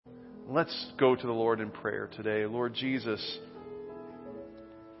Let's go to the Lord in prayer today. Lord Jesus,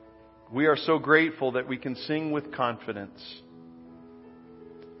 we are so grateful that we can sing with confidence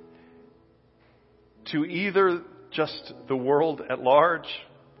to either just the world at large,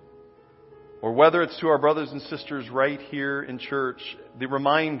 or whether it's to our brothers and sisters right here in church, the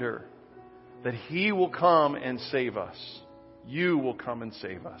reminder that He will come and save us. You will come and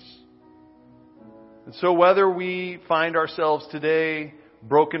save us. And so whether we find ourselves today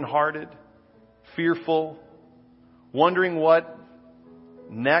brokenhearted, fearful, wondering what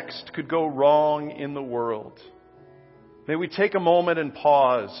next could go wrong in the world, may we take a moment and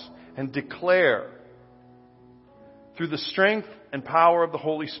pause and declare through the strength and power of the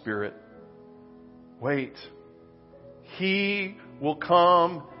Holy Spirit, wait, He will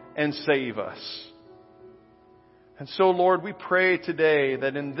come and save us. And so, Lord, we pray today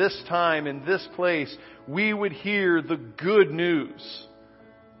that in this time, in this place, we would hear the good news.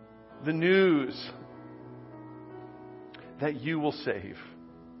 The news that You will save.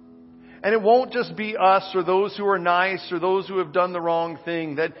 And it won't just be us or those who are nice or those who have done the wrong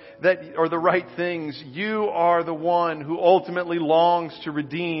thing that are the right things. You are the one who ultimately longs to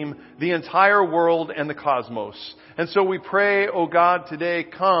redeem the entire world and the cosmos. And so we pray, oh God, today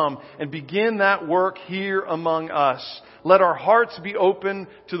come and begin that work here among us. Let our hearts be open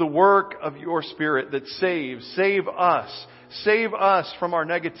to the work of Your Spirit that saves. Save us. Save us from our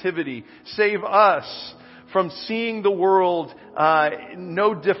negativity. Save us from seeing the world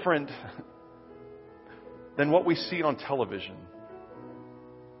no different than what we see on television.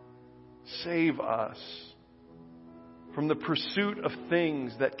 Save us from the pursuit of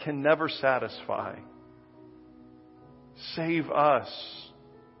things that can never satisfy. Save us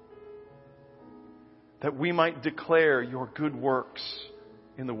that we might declare Your good works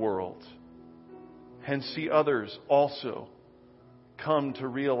in the world and see others also come to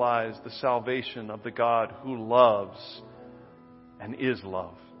realize the salvation of the God who loves and is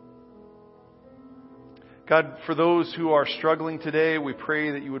love. God, for those who are struggling today, we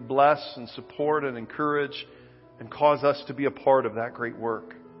pray that You would bless and support and encourage and cause us to be a part of that great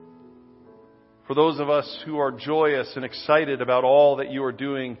work. For those of us who are joyous and excited about all that You are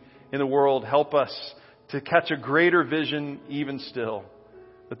doing in the world, help us to catch a greater vision even still,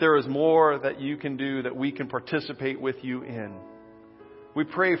 that there is more that You can do that we can participate with You in. We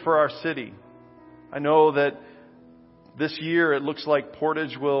pray for our city. I know that this year it looks like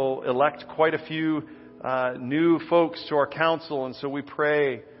Portage will elect quite a few new folks to our council, and so we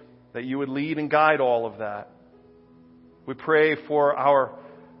pray that You would lead and guide all of that. We pray for our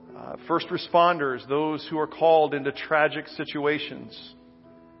first responders, those who are called into tragic situations.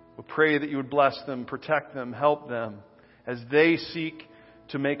 We pray that You would bless them, protect them, help them as they seek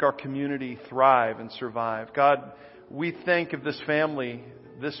to make our community thrive and survive. God, we think of this family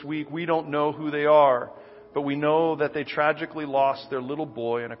this week. We don't know who they are, but we know that they tragically lost their little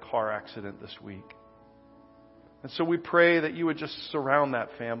boy in a car accident this week. And so we pray that You would just surround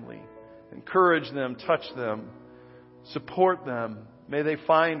that family, encourage them, touch them, support them. May they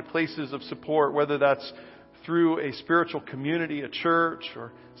find places of support, whether that's through a spiritual community, a church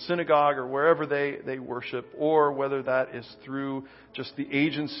or synagogue or wherever they worship, or whether that is through just the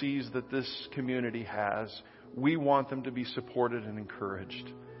agencies that this community has. We want them to be supported and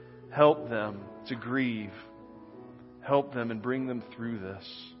encouraged. Help them to grieve. Help them and bring them through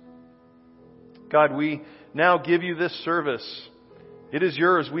this. God, we now give You this service. It is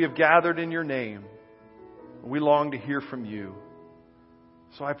Yours. We have gathered in Your name. We long to hear from You.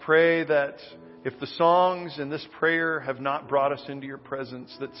 So I pray that if the songs and this prayer have not brought us into Your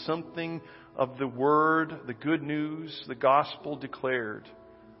presence, that something of the Word, the good news, the gospel declared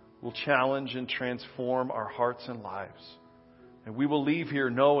will challenge and transform our hearts and lives. And we will leave here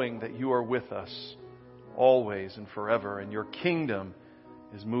knowing that You are with us always and forever, and Your kingdom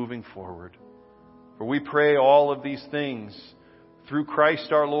is moving forward. For we pray all of these things through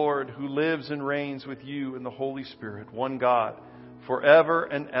Christ our Lord, who lives and reigns with You in the Holy Spirit, one God, forever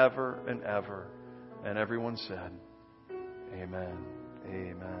and ever and ever. And everyone said, Amen.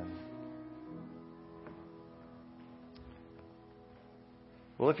 Amen.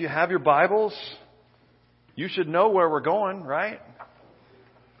 Well, if you have your Bibles, you should know where we're going, right?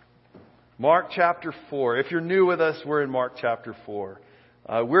 Mark chapter 4. If you're new with us, we're in Mark chapter 4.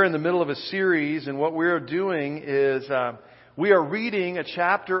 We're in the middle of a series, and what we're doing is we are reading a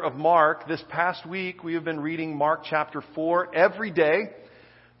chapter of Mark. This past week, we have been reading Mark chapter 4 every day.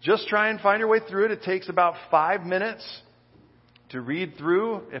 Just try and find your way through it. It takes about 5 minutes to read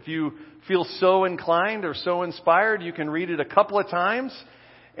through. If you feel so inclined or so inspired, you can read it a couple of times.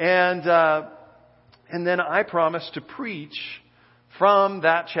 And then I promise to preach from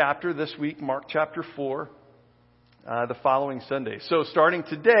that chapter this week, Mark chapter 4, the following Sunday. So starting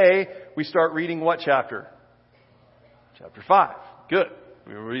today, we start reading what chapter? Chapter 5. Good.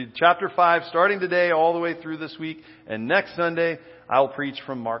 We will read chapter 5 starting today all the way through this week. And next Sunday, I'll preach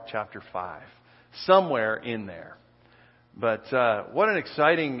from Mark chapter 5. Somewhere in there. But what an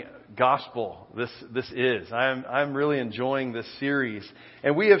exciting gospel this is. I'm really enjoying this series.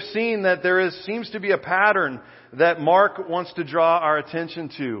 And we have seen that seems to be a pattern that Mark wants to draw our attention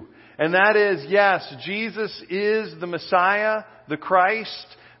to. And that is, yes, Jesus is the Messiah, the Christ,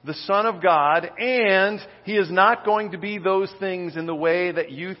 the Son of God, and He is not going to be those things in the way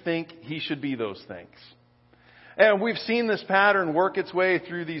that you think He should be those things. And we've seen this pattern work its way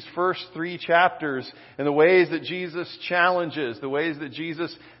through these first 3 chapters in the ways that Jesus challenges,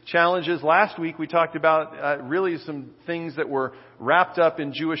 Last week we talked about really some things that were wrapped up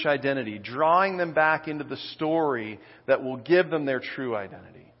in Jewish identity, drawing them back into the story that will give them their true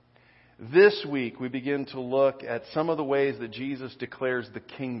identity. This week we begin to look at some of the ways that Jesus declares the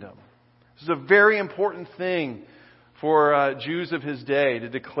kingdom. This is a very important thing for Jews of His day, to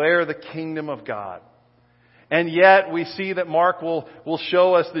declare the kingdom of God. And yet we see that Mark will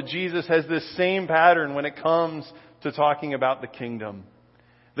show us that Jesus has this same pattern when it comes to talking about the kingdom.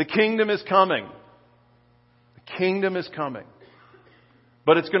 The kingdom is coming. The kingdom is coming.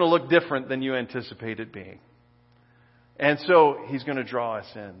 But it's going to look different than you anticipate it being. And so He's going to draw us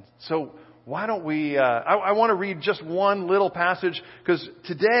in. So why don't we, I want to read just one little passage, because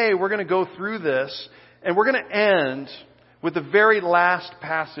today we're going to go through this and we're going to end with the very last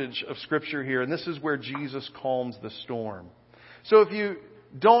passage of Scripture here. And this is where Jesus calms the storm. So if you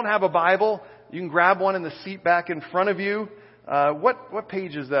don't have a Bible, you can grab one in the seat back in front of you. What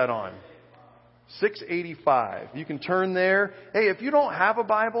page is that on? 685. You can turn there. Hey, if you don't have a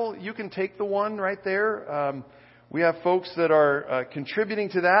Bible, you can take the one right there. We have folks that are contributing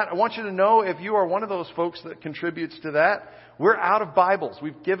to that. I want you to know, if you are one of those folks that contributes to that, we're out of Bibles.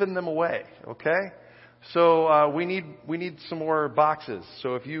 We've given them away. Okay? So we need some more boxes.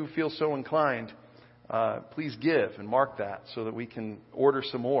 So if you feel so inclined, please give and mark that so that we can order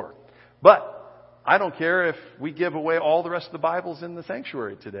some more. But I don't care if we give away all the rest of the Bibles in the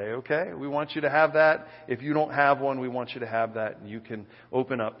sanctuary today, okay? We want you to have that. If you don't have one, we want you to have that, and you can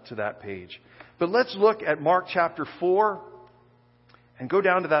open up to that page. But let's look at Mark chapter 4 and go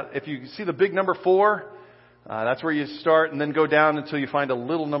down to that. If you see the big number 4, that's where you start, and then go down until you find a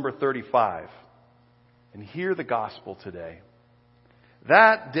little number 35. And hear the gospel today.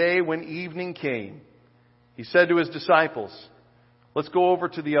 That day when evening came, He said to His disciples, "Let's go over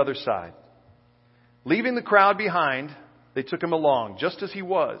to the other side." Leaving the crowd behind, they took Him along, just as He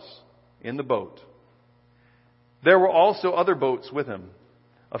was, in the boat. There were also other boats with Him.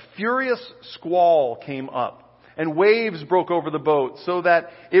 A furious squall came up, and waves broke over the boat, so that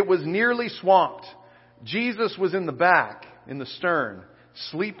it was nearly swamped. Jesus was in the back, in the stern,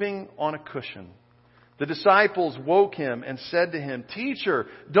 sleeping on a cushion. The disciples woke Him and said to Him, "Teacher,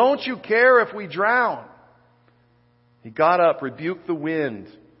 don't you care if we drown?" He got up, rebuked the wind,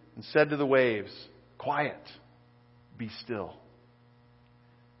 and said to the waves, "Quiet, be still."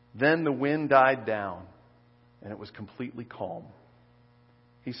 Then the wind died down, and it was completely calm.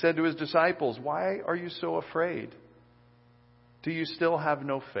 He said to His disciples, "Why are you so afraid? Do you still have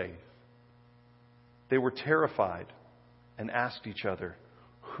no faith?" They were terrified and asked each other,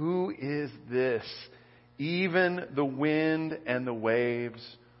 "Who is this? Even the wind and the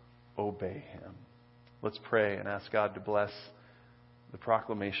waves obey Him." Let's pray and ask God to bless the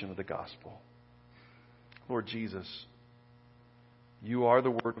proclamation of the gospel. Lord Jesus, You are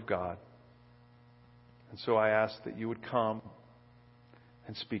the Word of God. And so I ask that You would come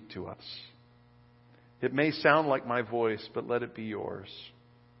and speak to us. It may sound like my voice, but let it be Yours.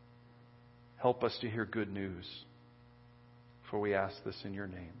 Help us to hear good news. For we ask this in Your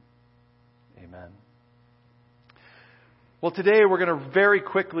name. Amen. Well, today we're going to very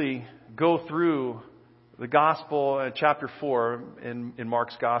quickly go through the gospel, chapter 4 in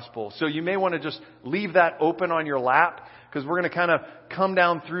Mark's gospel. So you may want to just leave that open on your lap, because we're going to kind of come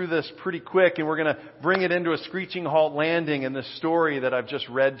down through this pretty quick, and we're going to bring it into a screeching halt landing in this story that I've just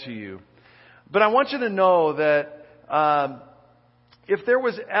read to you. But I want you to know that if there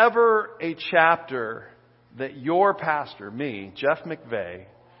was ever a chapter that your pastor, me, Jeff McVeigh,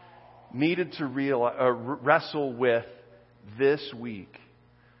 needed to wrestle with this week,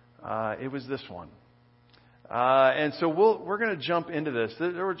 it was this one. And so we're going to jump into this.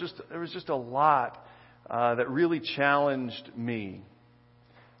 There was just a lot that really challenged me,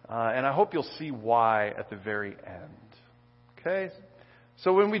 and I hope you'll see why at the very end. Okay,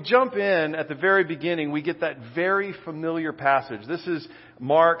 So when we jump in at the very beginning, we get that very familiar passage. This is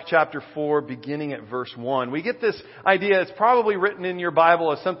Mark chapter 4, beginning at verse 1. We get this idea, it's probably written in your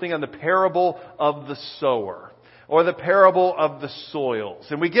Bible as something on the parable of the sower, or the parable of the soils.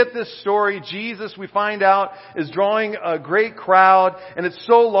 And we get this story. Jesus, we find out, is drawing a great crowd, and it's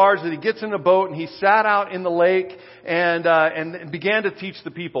so large that he gets in a boat and he sat out in the lake and began to teach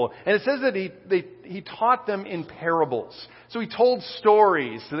the people. And it says that he taught them in parables. So he told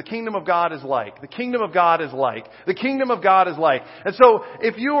stories. So the kingdom of God is like. The kingdom of God is like. The kingdom of God is like. And so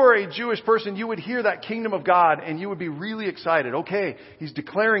if you were a Jewish person, you would hear that kingdom of God and you would be really excited. Okay, he's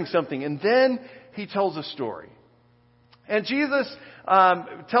declaring something. And then he tells a story. And Jesus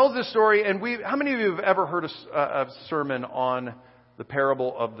tells this story, and how many of you have ever heard a sermon on the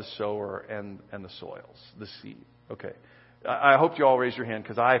parable of the sower and the soils, the seed? Okay. I hope you all raise your hand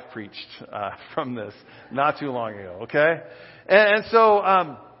because I've preached from this not too long ago, okay? And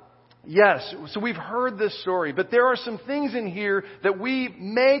so, yes, so we've heard this story, but there are some things in here that we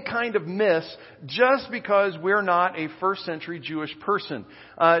may kind of miss just because we're not a first century Jewish person.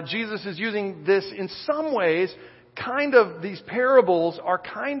 Jesus is using this in some ways. These parables are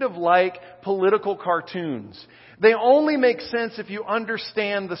kind of like political cartoons. They only make sense if you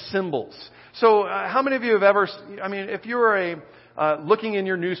understand the symbols. So, how many of you have ever, if you were looking in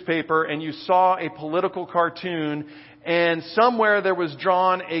your newspaper and you saw a political cartoon and somewhere there was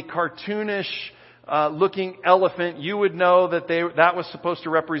drawn a cartoonish looking elephant, you would know that was supposed to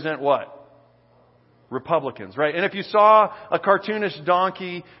represent what? Republicans, right? And if you saw a cartoonish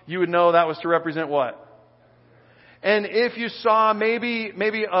donkey, you would know that was to represent what? And if you saw maybe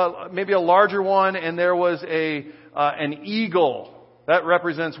a larger one and there was an eagle, that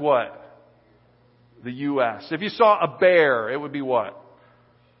represents what? The U.S. If you saw a bear, it would be what?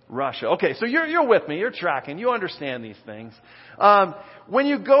 Russia. Okay, so you're with me. You're tracking. You understand these things. When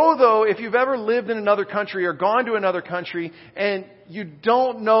you go, though, if you've ever lived in another country or gone to another country and you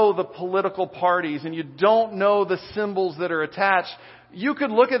don't know the political parties and you don't know the symbols that are attached, you could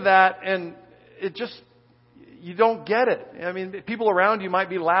look at that and you don't get it. People around you might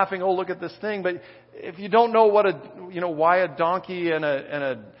be laughing, oh, look at this thing. But if you don't know why a donkey and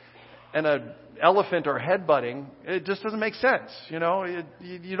a elephant are headbutting, it just doesn't make sense. You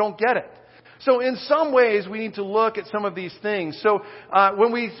don't get it. So in some ways, we need to look at some of these things. So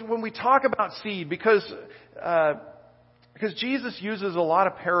when we talk about seed, because Jesus uses a lot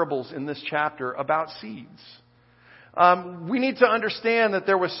of parables in this chapter about seeds. We need to understand that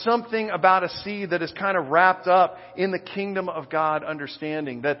there was something about a seed that is kind of wrapped up in the kingdom of God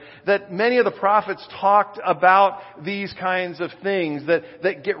understanding. That many of the prophets talked about these kinds of things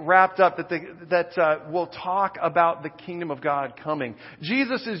that get wrapped up, that will talk about the kingdom of God coming.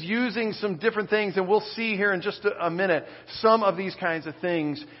 Jesus is using some different things, and we'll see here in just a minute some of these kinds of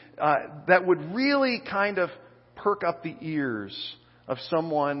things that would really kind of perk up the ears of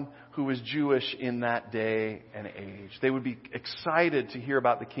someone who was Jewish in that day and age. They would be excited to hear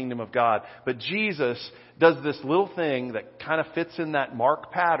about the kingdom of God. But Jesus does this little thing that kind of fits in that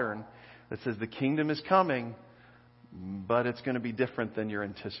Mark pattern that says the kingdom is coming, but it's going to be different than you're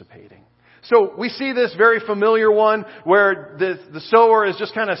anticipating. So we see this very familiar one where the sower is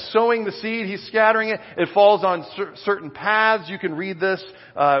just kind of sowing the seed. He's scattering it. It falls on certain paths. You can read this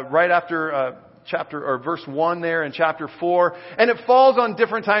right after verse 1 there in chapter 4. And it falls on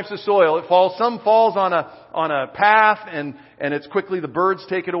different types of soil. Some falls on a path and it's quickly the birds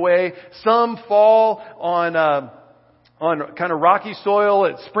take it away. Some fall on kind of rocky soil.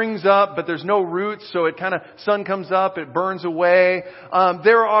 It springs up, but there's no roots, so sun comes up, it burns away.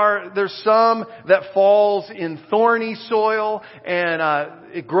 There's some that falls in thorny soil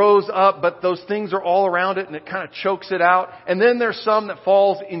and it grows up, but those things are all around it and it kind of chokes it out. And then there's some that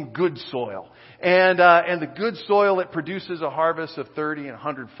falls in good soil. And the good soil, it produces a harvest of 30 and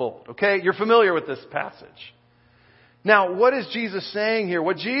 100-fold. Okay? You're familiar with this passage. Now, what is Jesus saying here?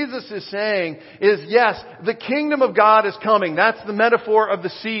 What Jesus is saying is, yes, the kingdom of God is coming. That's the metaphor of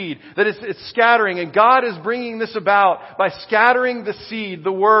the seed. That it's scattering. And God is bringing this about by scattering the seed,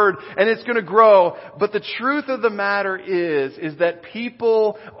 the word, and it's going to grow. But the truth of the matter is that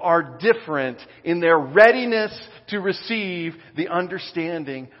people are different in their readiness to receive the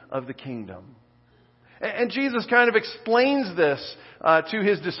understanding of the kingdom. And Jesus kind of explains this to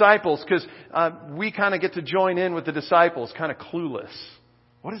His disciples because we kind of get to join in with the disciples, kind of clueless.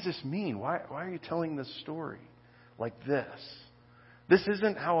 What does this mean? Why are you telling this story like this? This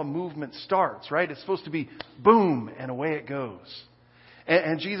isn't how a movement starts, right? It's supposed to be boom and away it goes.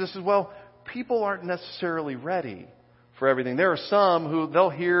 And Jesus says, well, people aren't necessarily ready for everything. There are some who they'll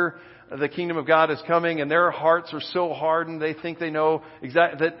hear the kingdom of God is coming and their hearts are so hardened they think they know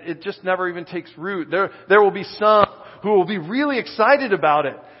exactly that it just never even takes root. There will be some who will be really excited about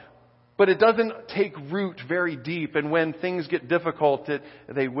it, but it doesn't take root very deep, and when things get difficult,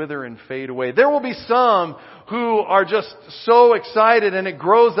 they wither and fade away. There will be some who are just so excited and it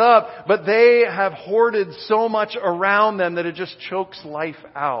grows up, but they have hoarded so much around them that it just chokes life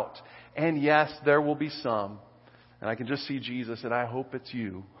out. And yes, there will be some, and I can just see Jesus, and I hope it's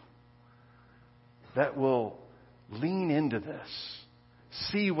you, that will lean into this.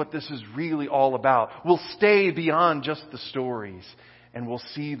 See what this is really all about. We'll stay beyond just the stories, and we'll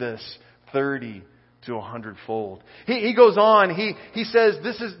see this 30 to 100-fold. He goes on, he says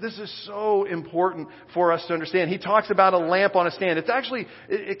this is so important for us to understand. He talks about a lamp on a stand. It's actually,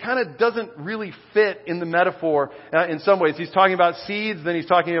 it kind of doesn't really fit in the metaphor in some ways. He's talking about seeds, then he's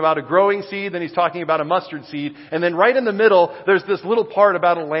talking about a growing seed, then he's talking about a mustard seed, and then right in the middle, there's this little part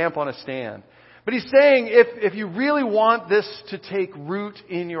about a lamp on a stand. But he's saying if you really want this to take root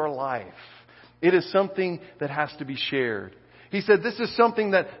in your life, it is something that has to be shared. He said this is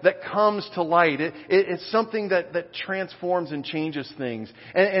something that comes to light. It's something that transforms and changes things.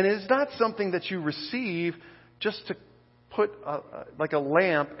 And it's not something that you receive just to put like a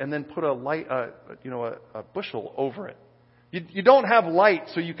lamp and then put a light, a bushel over it. You don't have light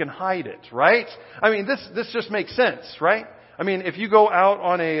so you can hide it, right? I mean, this just makes sense, right? I mean, if you go out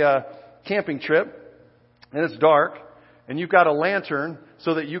on a camping trip and it's dark and you've got a lantern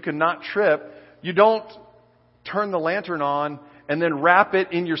so that you can not trip, you don't turn the lantern on and then wrap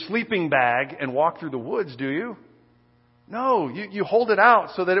it in your sleeping bag and walk through the woods, do you? No, you hold it out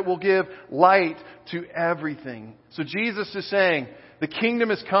so that it will give light to everything. So Jesus is saying the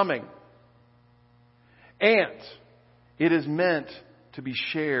kingdom is coming and it is meant to be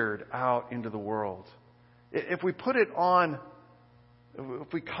shared out into the world. If we put it on,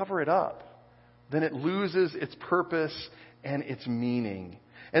 if we cover it up, then it loses its purpose and its meaning.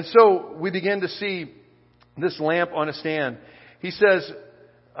 And so we begin to see this lamp on a stand. He says,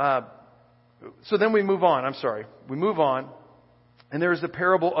 so then we move on. We move on. And there's the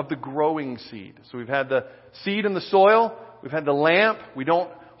parable of the growing seed. So we've had the seed in the soil. We've had the lamp. We don't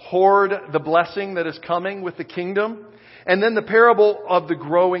hoard the blessing that is coming with the kingdom. And then the parable of the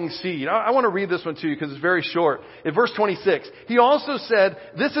growing seed. I want to read this one to you because it's very short. In verse 26, he also said,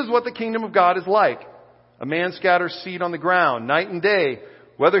 this is what the kingdom of God is like. A man scatters seed on the ground night and day.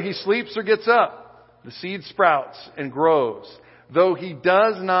 Whether he sleeps or gets up, the seed sprouts and grows, though he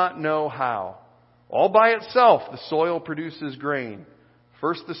does not know how. All by itself, the soil produces grain.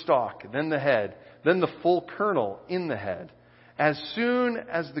 First the stalk, then the head, then the full kernel in the head. As soon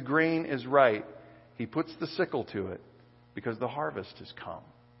as the grain is ripe, he puts the sickle to it, because the harvest has come.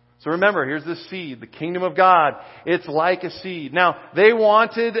 So remember, here's the seed, the kingdom of God. It's like a seed. Now, they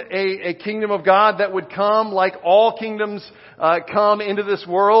wanted a kingdom of God that would come like all kingdoms come into this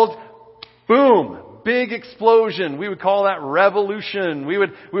world. Boom! Big explosion. We would call that revolution. We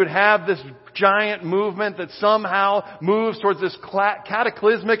would have this giant movement that somehow moves towards this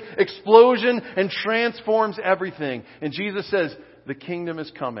cataclysmic explosion and transforms everything. And Jesus says, the kingdom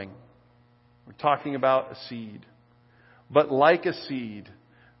is coming. We're talking about a seed. But like a seed,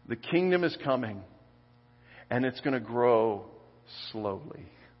 the kingdom is coming, and it's going to grow slowly.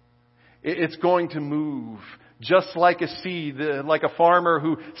 It's going to move just like a seed, like a farmer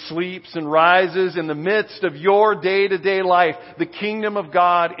who sleeps and rises in the midst of your day-to-day life. The kingdom of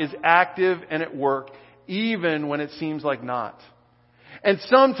God is active and at work, even when it seems like not. And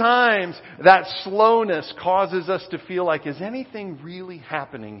sometimes that slowness causes us to feel like, is anything really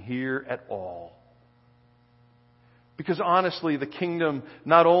happening here at all? Because honestly, the kingdom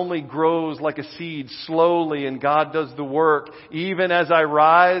not only grows like a seed slowly and God does the work, even as I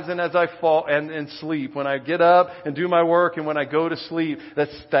rise and as I fall and sleep. When I get up and do my work and when I go to sleep,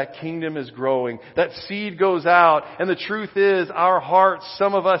 that kingdom is growing. That seed goes out. And the truth is, our hearts,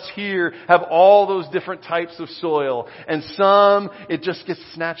 some of us here, have all those different types of soil. And some, it just gets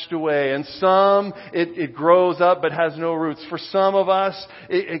snatched away. And some, it grows up but has no roots. For some of us,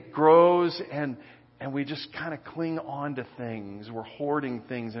 it grows and we just kind of cling on to things. We're hoarding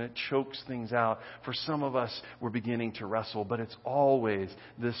things and it chokes things out. For some of us, we're beginning to wrestle. But it's always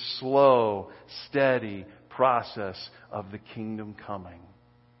this slow, steady process of the kingdom coming.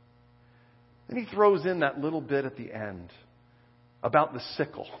 Then he throws in that little bit at the end about the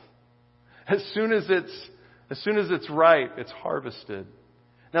sickle. As soon as it's ripe, it's harvested.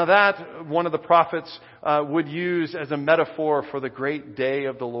 Now that, one of the prophets would use as a metaphor for the great day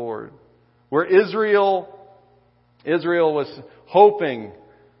of the Lord. Where Israel was hoping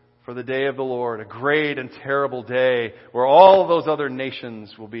for the day of the Lord, a great and terrible day where all of those other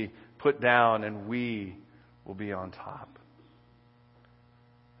nations will be put down and we will be on top.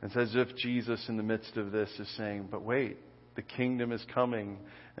 It's as if Jesus in the midst of this is saying, but wait, the kingdom is coming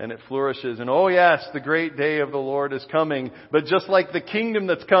and it flourishes. And oh yes, the great day of the Lord is coming. But just like the kingdom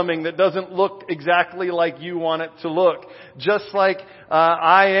that's coming that doesn't look exactly like you want it to look. Just like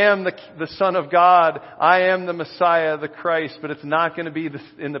I am the Son of God. I am the Messiah, the Christ. But it's not going to be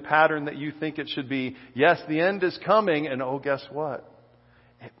in the pattern that you think it should be. Yes, the end is coming. And oh, guess what?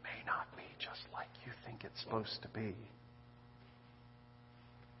 It may not be just like you think it's supposed to be.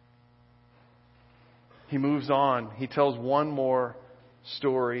 He moves on. He tells one more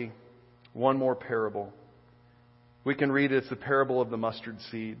story, one more parable. We can read it. It's the parable of the mustard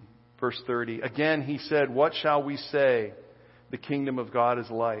seed. Verse 30. Again, he said, what shall we say the kingdom of God is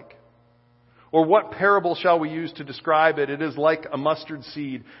like? Or what parable shall we use to describe it? It is like a mustard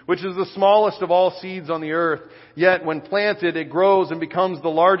seed, which is the smallest of all seeds on the earth. Yet when planted, it grows and becomes the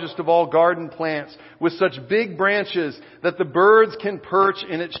largest of all garden plants, with such big branches that the birds can perch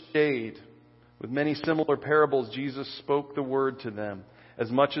in its shade. With many similar parables, Jesus spoke the word to them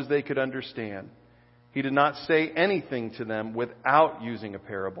as much as they could understand. He did not say anything to them without using a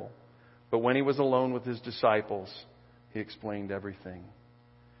parable. But when he was alone with his disciples, he explained everything.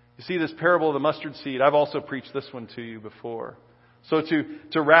 You see, this parable of the mustard seed, I've also preached this one to you before. So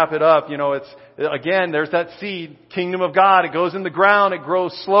to wrap it up, it's, again, there's that seed, kingdom of God. It goes in the ground. It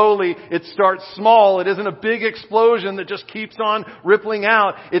grows slowly. It starts small. It isn't a big explosion that just keeps on rippling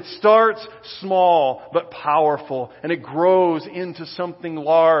out. It starts small, but powerful. And it grows into something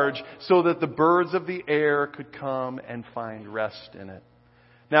large so that the birds of the air could come and find rest in it.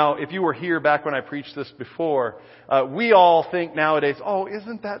 Now, if you were here back when I preached this before, we all think nowadays, oh,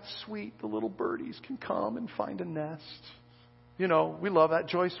 isn't that sweet? The little birdies can come and find a nest. We love that.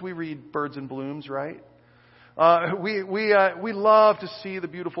 Joyce, we read Birds and Blooms, right? We love to see the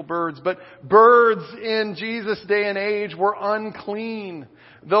beautiful birds, but birds in Jesus' day and age were unclean.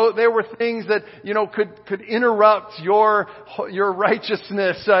 Though there were things that, could interrupt your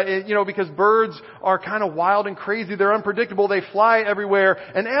righteousness, because birds are kind of wild and crazy. They're unpredictable. They fly everywhere.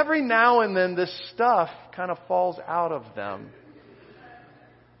 And every now and then this stuff kind of falls out of them.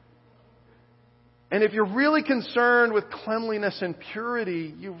 And if you're really concerned with cleanliness and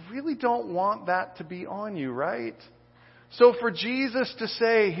purity, you really don't want that to be on you, right? So for Jesus to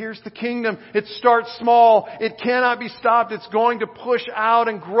say, here's the kingdom, it starts small, it cannot be stopped, it's going to push out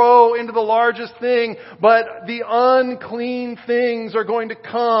and grow into the largest thing, but the unclean things are going to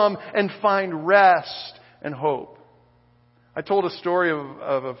come and find rest and hope. I told a story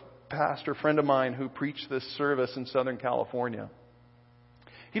of a pastor friend of mine who preached this service in Southern California.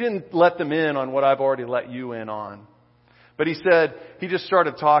 He didn't let them in on what I've already let you in on. But he said, he just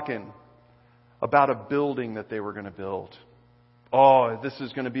started talking about a building that they were going to build. Oh, this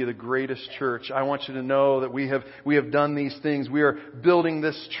is going to be the greatest church. I want you to know that we have done these things. We are building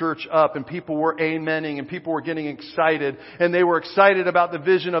this church up. And people were amening and people were getting excited. And they were excited about the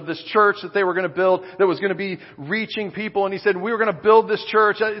vision of this church that they were going to build that was going to be reaching people. And he said, we were going to build this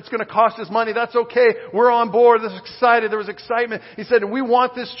church. It's going to cost us money. That's okay. We're on board. This is excited. There was excitement. He said, and we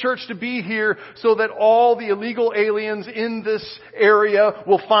want this church to be here so that all the illegal aliens in this area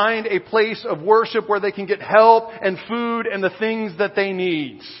will find a place of worship where they can get help and food and the things that they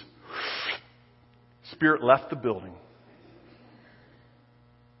need. Spirit left the building.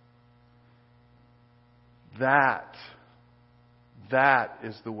 That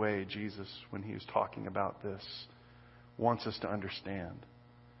is the way Jesus, when he was talking about this, wants us to understand.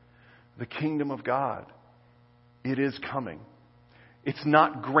 The kingdom of God, it is coming. It's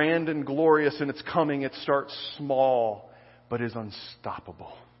not grand and glorious and it's coming. It starts small, but is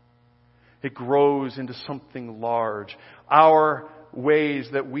unstoppable. It grows into something large. Our ways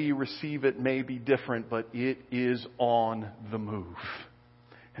that we receive it may be different, but it is on the move.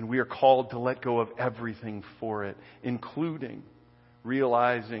 And we are called to let go of everything for it, including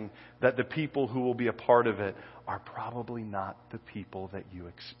realizing that the people who will be a part of it are probably not the people that you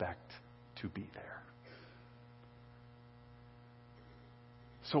expect to be there.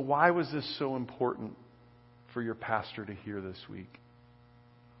 So why was this so important for your pastor to hear this week?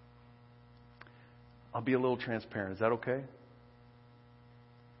 I'll be a little transparent. Is that okay?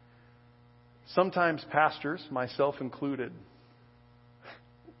 Sometimes pastors, myself included,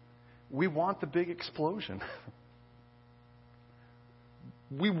 we want the big explosion.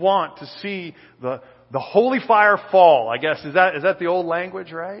 We want to see the holy fire fall, I guess. Is that the old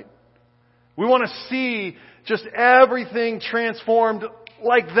language, right? We want to see just everything transformed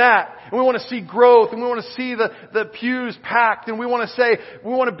like that. And we want to see growth, and we want to see the pews packed, and we want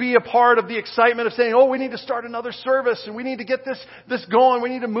to be a part of the excitement of saying, oh, we need to start another service, and we need to get this going. We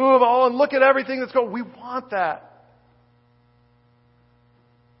need to move all and look at everything that's going. We want that.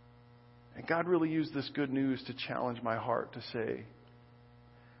 And God really used this good news to challenge my heart to say,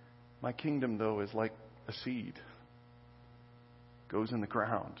 my kingdom, though, is like a seed. It goes in the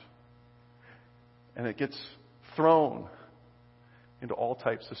ground. And it gets thrown into all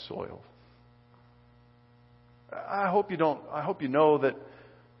types of soil. I hope you know that,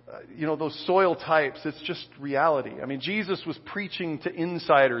 those soil types, it's just reality. I mean, Jesus was preaching to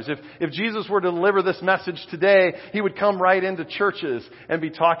insiders. If Jesus were to deliver this message today, He would come right into churches and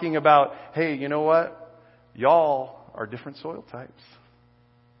be talking about, hey, you know what? Y'all are different soil types.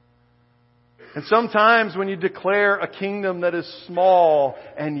 And sometimes when you declare a kingdom that is small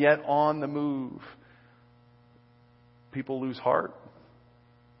and yet on the move, people lose heart.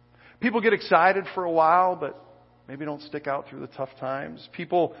 People get excited for a while, but maybe don't stick out through the tough times.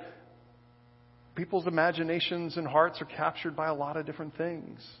 People's imaginations and hearts are captured by a lot of different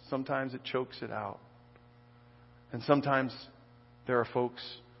things. Sometimes it chokes it out. And sometimes there are folks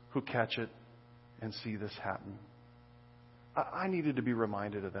who catch it and see this happen. I needed to be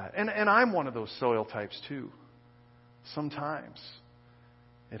reminded of that. And I'm one of those soil types too. Sometimes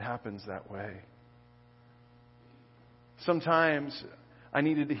it happens that way. Sometimes I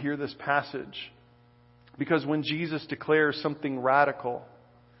needed to hear this passage because when Jesus declares something radical,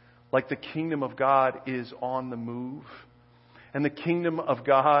 like the kingdom of God is on the move, and the kingdom of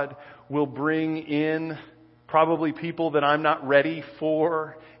God will bring in probably people that I'm not ready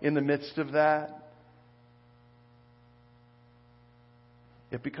for in the midst of that,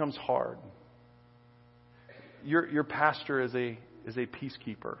 it becomes hard. Your pastor is a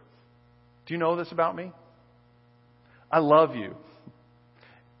peacekeeper. Do you know this about me? I love you.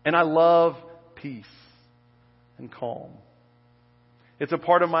 And I love peace and calm. It's a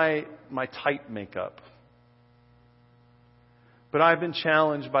part of my type makeup. But I've been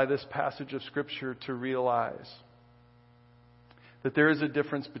challenged by this passage of Scripture to realize that there is a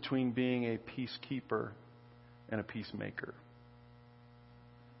difference between being a peacekeeper and a peacemaker.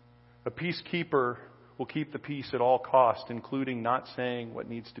 A peacekeeper will keep the peace at all costs, including not saying what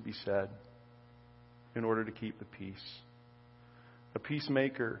needs to be said in order to keep the peace. A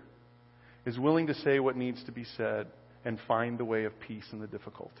peacemaker is willing to say what needs to be said and find the way of peace in the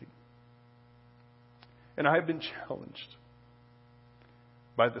difficulty. And I have been challenged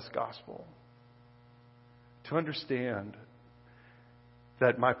by this gospel to understand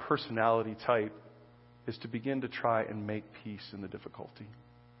that my personality type is to begin to try and make peace in the difficulty.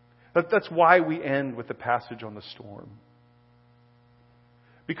 That's why we end with the passage on the storm.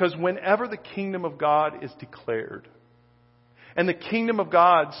 Because whenever the kingdom of God is declared, and the kingdom of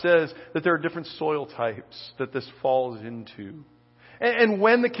God says that there are different soil types that this falls into. And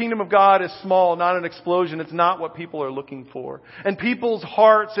when the kingdom of God is small, not an explosion, it's not what people are looking for. And people's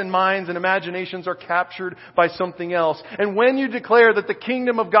hearts and minds and imaginations are captured by something else. And when you declare that the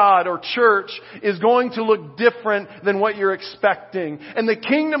kingdom of God or church is going to look different than what you're expecting, and the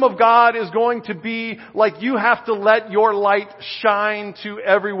kingdom of God is going to be like you have to let your light shine to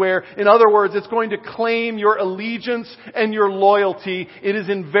everywhere. In other words, it's going to claim your allegiance and your loyalty. It is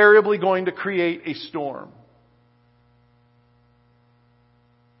invariably going to create a storm.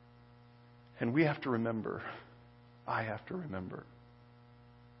 And we have to remember, I have to remember,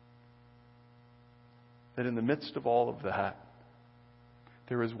 that in the midst of all of that,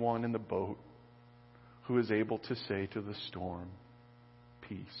 there is one in the boat who is able to say to the storm,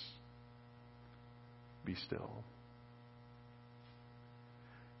 peace, be still.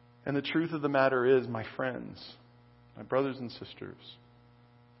 And the truth of the matter is, my friends, my brothers and sisters,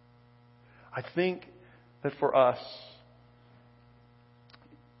 I think that for us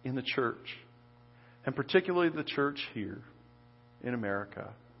in the church, and particularly the church here in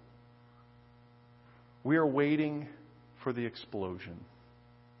America, we are waiting for the explosion.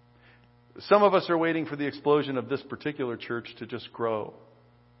 Some of us are waiting for the explosion of this particular church to just grow.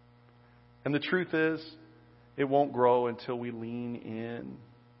 And the truth is, it won't grow until we lean in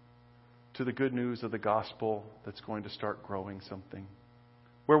to the good news of the gospel that's going to start growing something.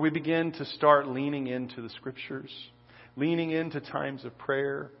 Where we begin to start leaning into the Scriptures, leaning into times of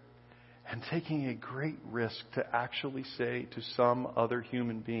prayer, and taking a great risk to actually say to some other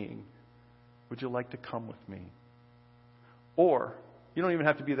human being, would you like to come with me? Or, you don't even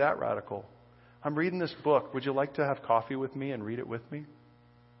have to be that radical. I'm reading this book. Would you like to have coffee with me and read it with me?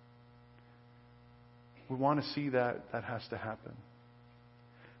 We want to see that has to happen.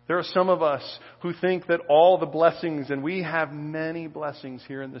 There are some of us who think that all the blessings, and we have many blessings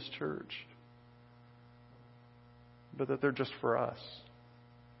here in this church, but that they're just for us.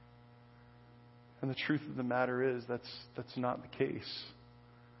 And the truth of the matter is that's not the case.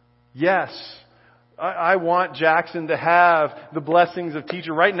 Yes, I want Jackson to have the blessings of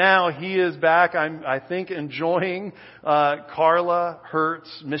teacher. Right now, he is back, I think, enjoying Carla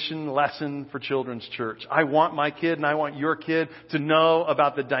Hurt's mission lesson for Children's Church. I want my kid and I want your kid to know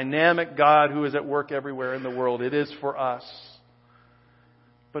about the dynamic God who is at work everywhere in the world. It is for us.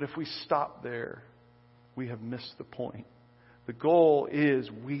 But if we stop there, we have missed the point. The goal is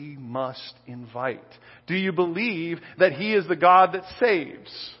we must invite. Do you believe that He is the God that saves?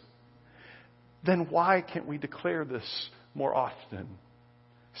 Then why can't we declare this more often?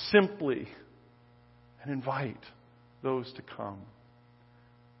 Simply and invite those to come.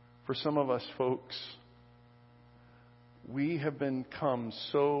 For some of us folks, we have become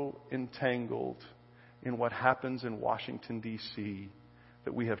so entangled in what happens in Washington, D.C.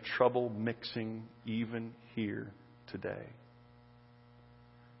 that we have trouble mixing even here today.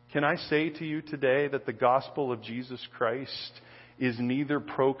 Can I say to you today that the gospel of Jesus Christ is neither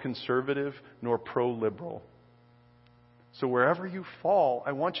pro-conservative nor pro-liberal? So wherever you fall,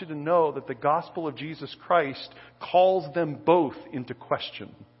 I want you to know that the gospel of Jesus Christ calls them both into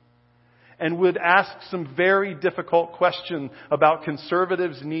question, and would ask some very difficult question about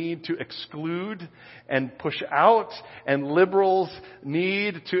conservatives' need to exclude and push out, and liberals'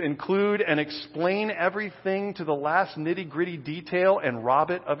 need to include and explain everything to the last nitty-gritty detail and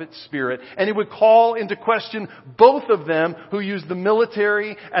rob it of its spirit. And it would call into question both of them who use the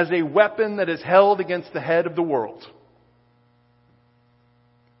military as a weapon that is held against the head of the world.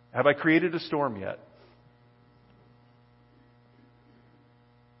 Have I created a storm yet?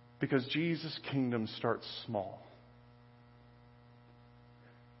 Because Jesus' kingdom starts small.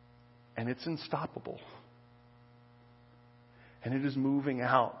 And it's unstoppable. And it is moving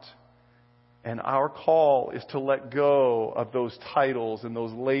out. And our call is to let go of those titles and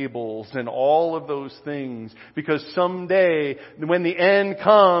those labels and all of those things. Because someday, when the end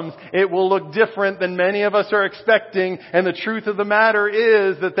comes, it will look different than many of us are expecting. And the truth of the matter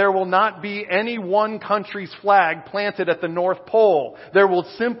is that there will not be any one country's flag planted at the North Pole. There will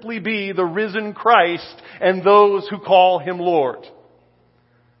simply be the risen Christ and those who call Him Lord.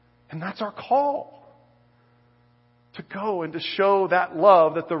 And that's our call. To go and to show that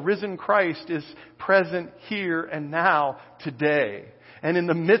love, that the risen Christ is present here and now, today. And in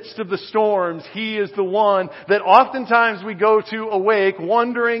the midst of the storms, He is the one that oftentimes we go to awake,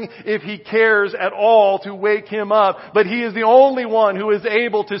 wondering if He cares at all to wake Him up. But He is the only one who is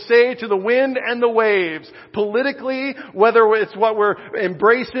able to say to the wind and the waves, politically, whether it's what we're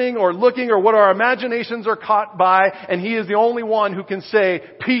embracing or looking or what our imaginations are caught by, and He is the only one who can say,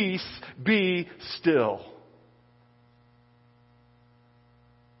 peace, be still.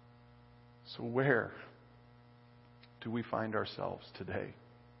 So where do we find ourselves today?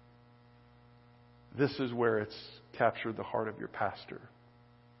 This is where it's captured the heart of your pastor.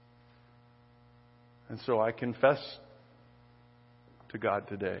 And so I confess to God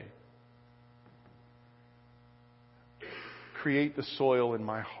today, create the soil in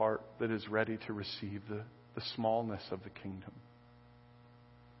my heart that is ready to receive the smallness of the kingdom.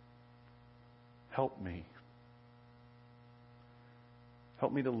 Help me.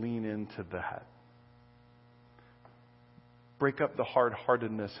 Help me to lean into that. Break up the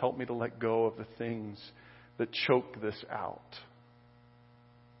hard-heartedness. Help me to let go of the things that choke this out.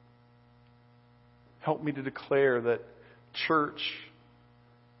 Help me to declare that church,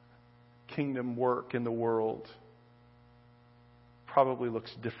 kingdom work in the world probably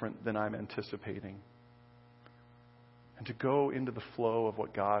looks different than I'm anticipating. And to go into the flow of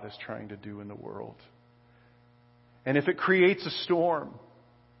what God is trying to do in the world. And if it creates a storm,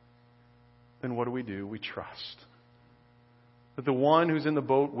 then what do? We trust that the one who's in the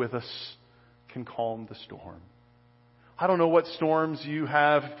boat with us can calm the storm. I don't know what storms you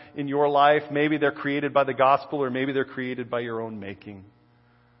have in your life. Maybe they're created by the gospel, or maybe they're created by your own making.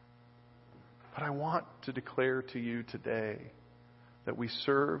 But I want to declare to you today that we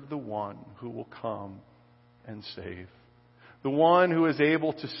serve the one who will come and save. The one who is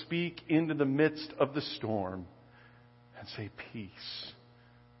able to speak into the midst of the storm and say, peace,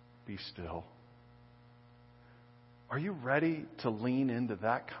 be still. Are you ready to lean into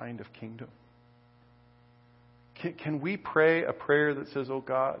that kind of kingdom? Can we pray a prayer that says, oh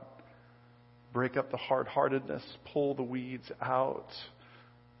God, break up the hard-heartedness, pull the weeds out,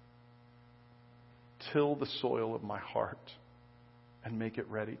 till the soil of my heart, and make it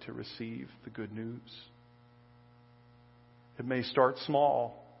ready to receive the good news? It may start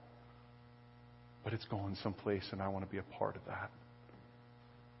small, but it's going someplace, and I want to be a part of that.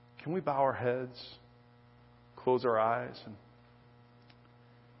 Can we bow our heads, close our eyes, and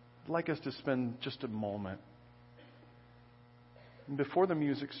I'd like us to spend just a moment. And before the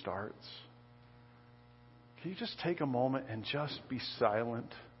music starts, can you just take a moment and just be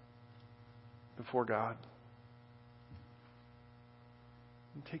silent before God?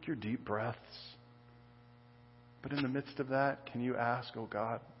 And take your deep breaths. But in the midst of that, can you ask, oh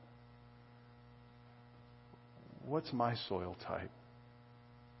God, what's my soil type?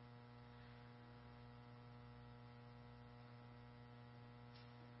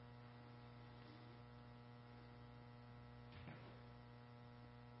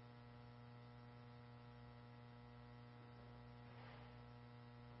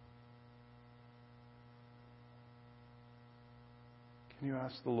 Can you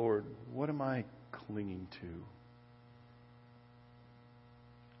ask the Lord, what am I clinging to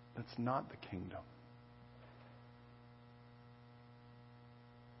that's not the kingdom?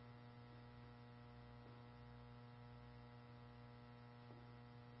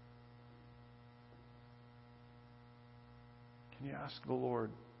 Can you ask the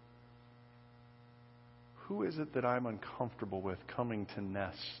Lord, who is it that I'm uncomfortable with coming to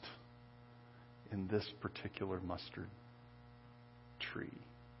nest in this particular mustard tree?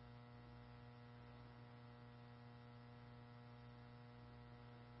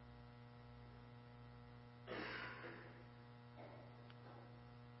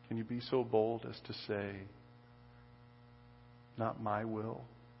 Can you be so bold as to say, not my will,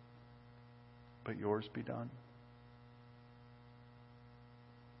 but yours be done?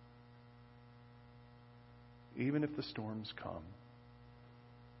 Even if the storms come,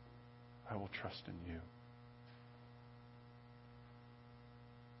 I will trust in you.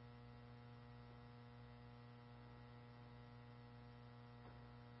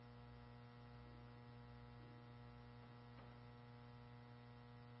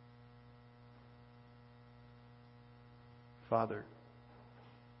 Father,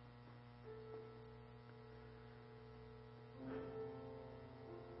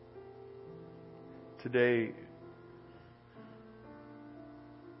 today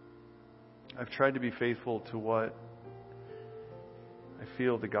I've tried to be faithful to what I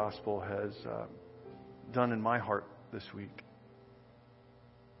feel the gospel has done in my heart this week.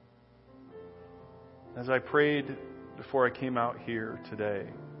 As I prayed before I came out here today,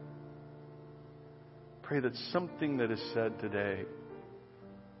 pray that something that is said today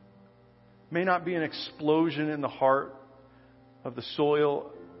may not be an explosion in the heart of the soil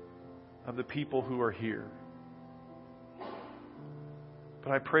of the people who are here.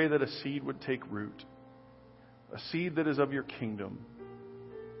 But I pray that a seed would take root, a seed that is of your kingdom,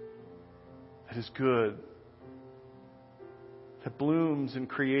 that is good, that blooms and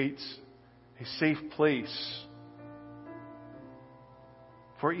creates a safe place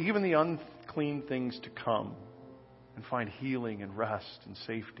for even the unclean things to come and find healing and rest and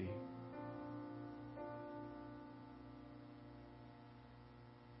safety.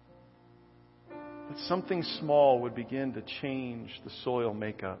 That something small would begin to change the soil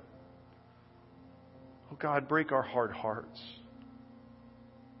makeup. Oh God, break our hard hearts.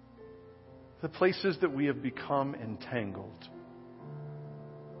 The places that we have become entangled.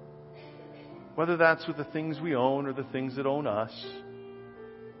 Whether that's with the things we own or the things that own us.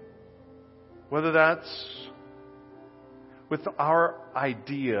 Whether that's with our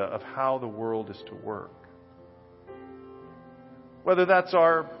idea of how the world is to work. Whether that's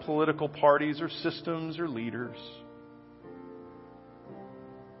our political parties or systems or leaders.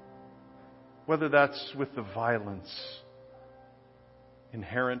 Whether that's with the violence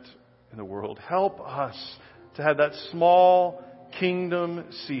inherent in the world. Help us to have that small kingdom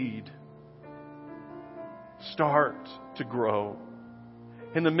seed start to grow.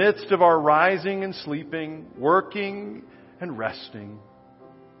 In the midst of our rising and sleeping, working and resting,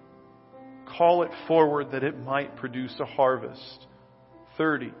 call it forward that it might produce a harvest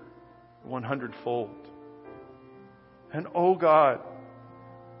 30, 100-fold. And oh God,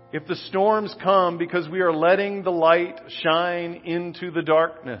 if the storms come because we are letting the light shine into the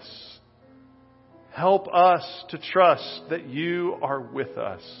darkness, help us to trust that you are with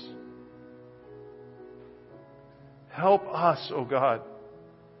us. Help us, oh God,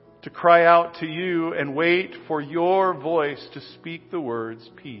 to cry out to you and wait for your voice to speak the words,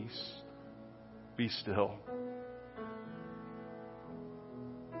 peace, be still.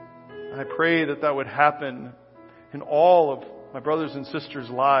 And I pray that that would happen in all of my brothers and sisters'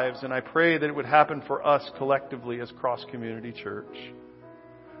 lives. And I pray that it would happen for us collectively as Cross Community Church.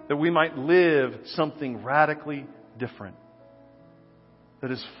 That we might live something radically different.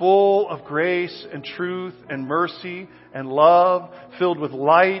 that is full of grace and truth and mercy and love, filled with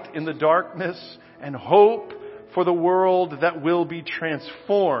light in the darkness and hope for the world that will be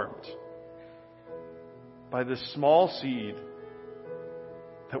transformed by this small seed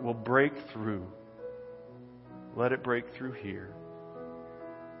that will break through. Let it break through here.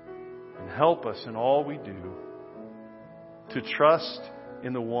 And help us in all we do to trust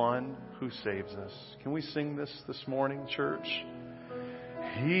in the one who saves us. Can we sing this morning, church?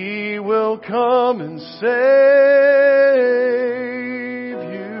 He will come and save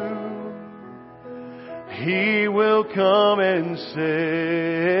you. He will come and save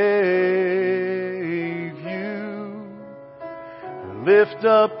you. Lift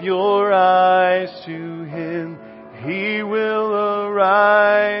up your eyes to Him. He will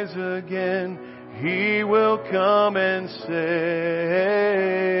arise again. He will come and save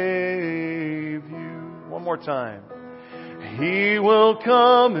you. One more time. He will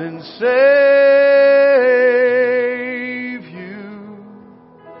come and save you.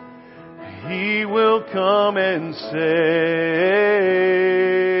 He will come and save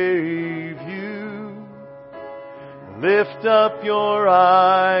you. Lift up your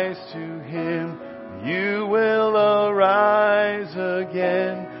eyes to Him. You will arise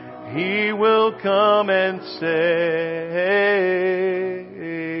again. He will come and save